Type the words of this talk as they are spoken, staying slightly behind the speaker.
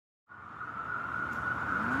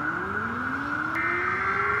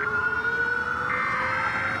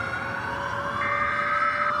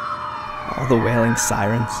the wailing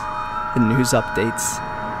sirens, the news updates,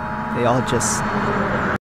 they all just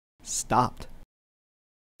stopped.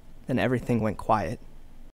 Then everything went quiet.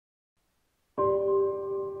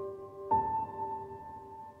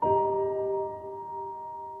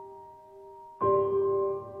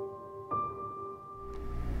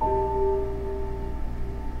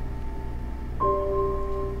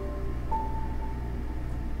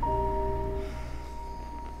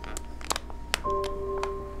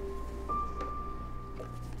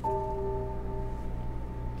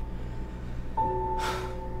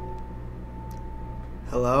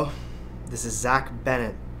 Hello, this is Zach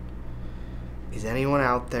Bennett. Is anyone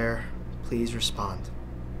out there? Please respond.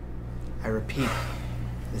 I repeat,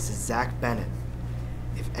 this is Zach Bennett.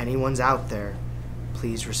 If anyone's out there,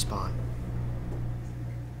 please respond.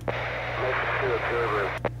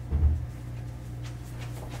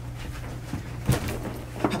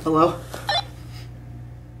 Hello?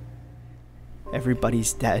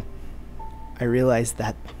 Everybody's dead. I realized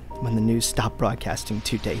that when the news stopped broadcasting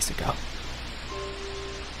 2 days ago.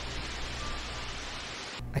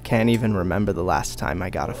 I can't even remember the last time I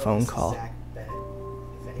got a phone call.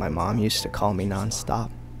 My mom used to call me nonstop.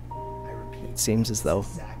 It seems as though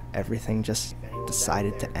everything just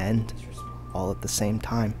decided to end all at the same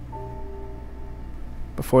time.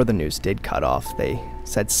 Before the news did cut off, they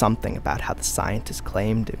said something about how the scientists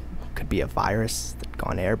claimed it could be a virus that had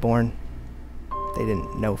gone airborne. They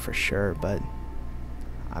didn't know for sure, but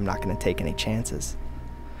I'm not going to take any chances.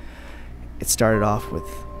 It started off with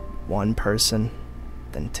one person,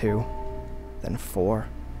 then 2, then 4,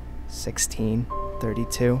 16,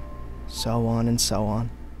 32, so on and so on.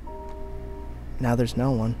 Now there's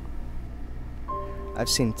no one. I've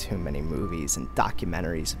seen too many movies and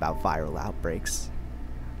documentaries about viral outbreaks.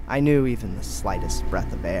 I knew even the slightest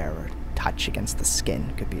breath of air or touch against the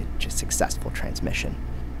skin could be a successful transmission.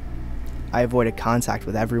 I avoided contact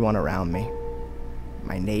with everyone around me.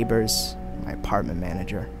 My neighbors, my apartment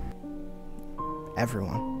manager,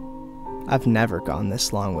 everyone. I've never gone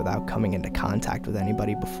this long without coming into contact with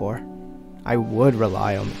anybody before. I would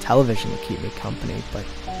rely on the television to keep me company, but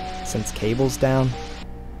since cable's down,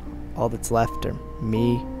 all that's left are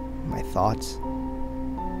me, my thoughts,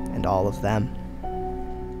 and all of them.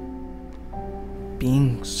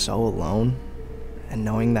 Being so alone, and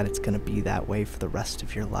knowing that it's gonna be that way for the rest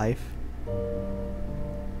of your life.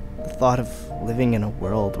 The thought of living in a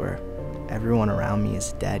world where everyone around me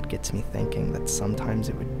is dead gets me thinking that sometimes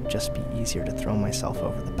it would just be easier to throw myself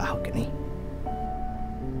over the balcony.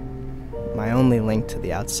 My only link to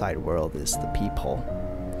the outside world is the peephole.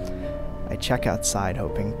 I check outside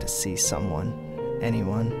hoping to see someone,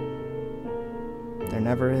 anyone. There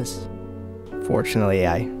never is. Fortunately,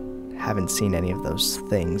 I haven't seen any of those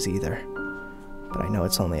things either, but I know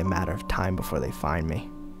it's only a matter of time before they find me.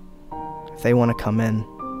 If they want to come in,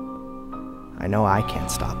 I know I can't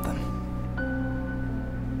stop them.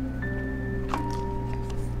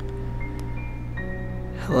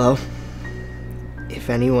 Hello? If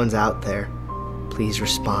anyone's out there, please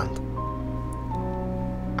respond.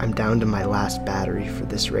 I'm down to my last battery for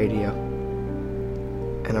this radio,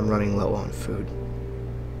 and I'm running low on food.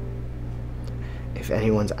 If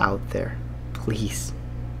anyone's out there, please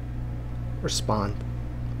respond.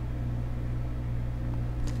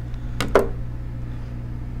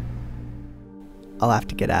 I'll have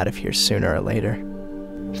to get out of here sooner or later,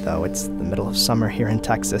 though it's the middle of summer here in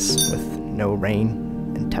Texas with no rain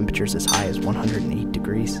and temperatures as high as 108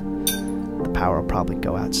 degrees. The power will probably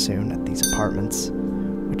go out soon at these apartments,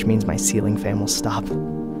 which means my ceiling fan will stop.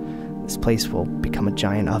 This place will become a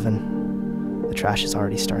giant oven. The trash is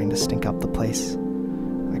already starting to stink up the place.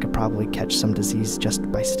 I could probably catch some disease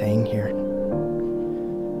just by staying here.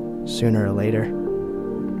 Sooner or later.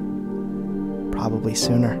 Probably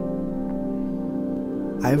sooner.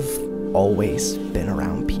 I've always been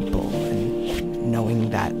around people, and knowing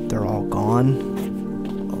that they're all gone,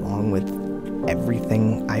 along with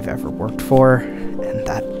everything I've ever worked for, and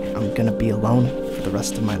that I'm gonna be alone for the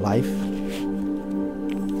rest of my life,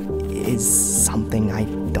 is something I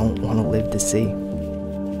don't want to live to see.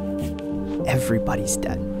 Everybody's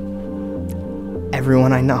dead.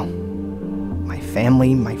 Everyone I know. My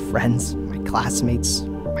family, my friends, my classmates,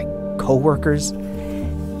 my co-workers,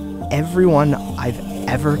 everyone I've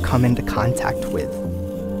ever come into contact with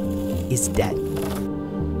is dead.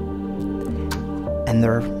 And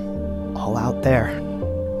they're all out there,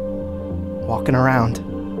 walking around,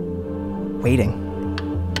 waiting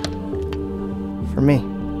for me.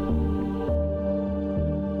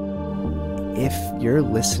 If you're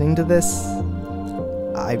listening to this,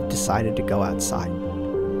 I've decided to go outside,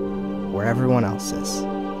 where everyone else is.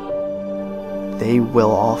 They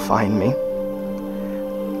will all find me.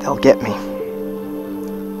 They'll get me.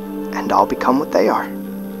 And I'll become what they are.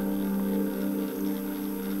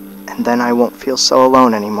 And then I won't feel so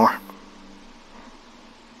alone anymore.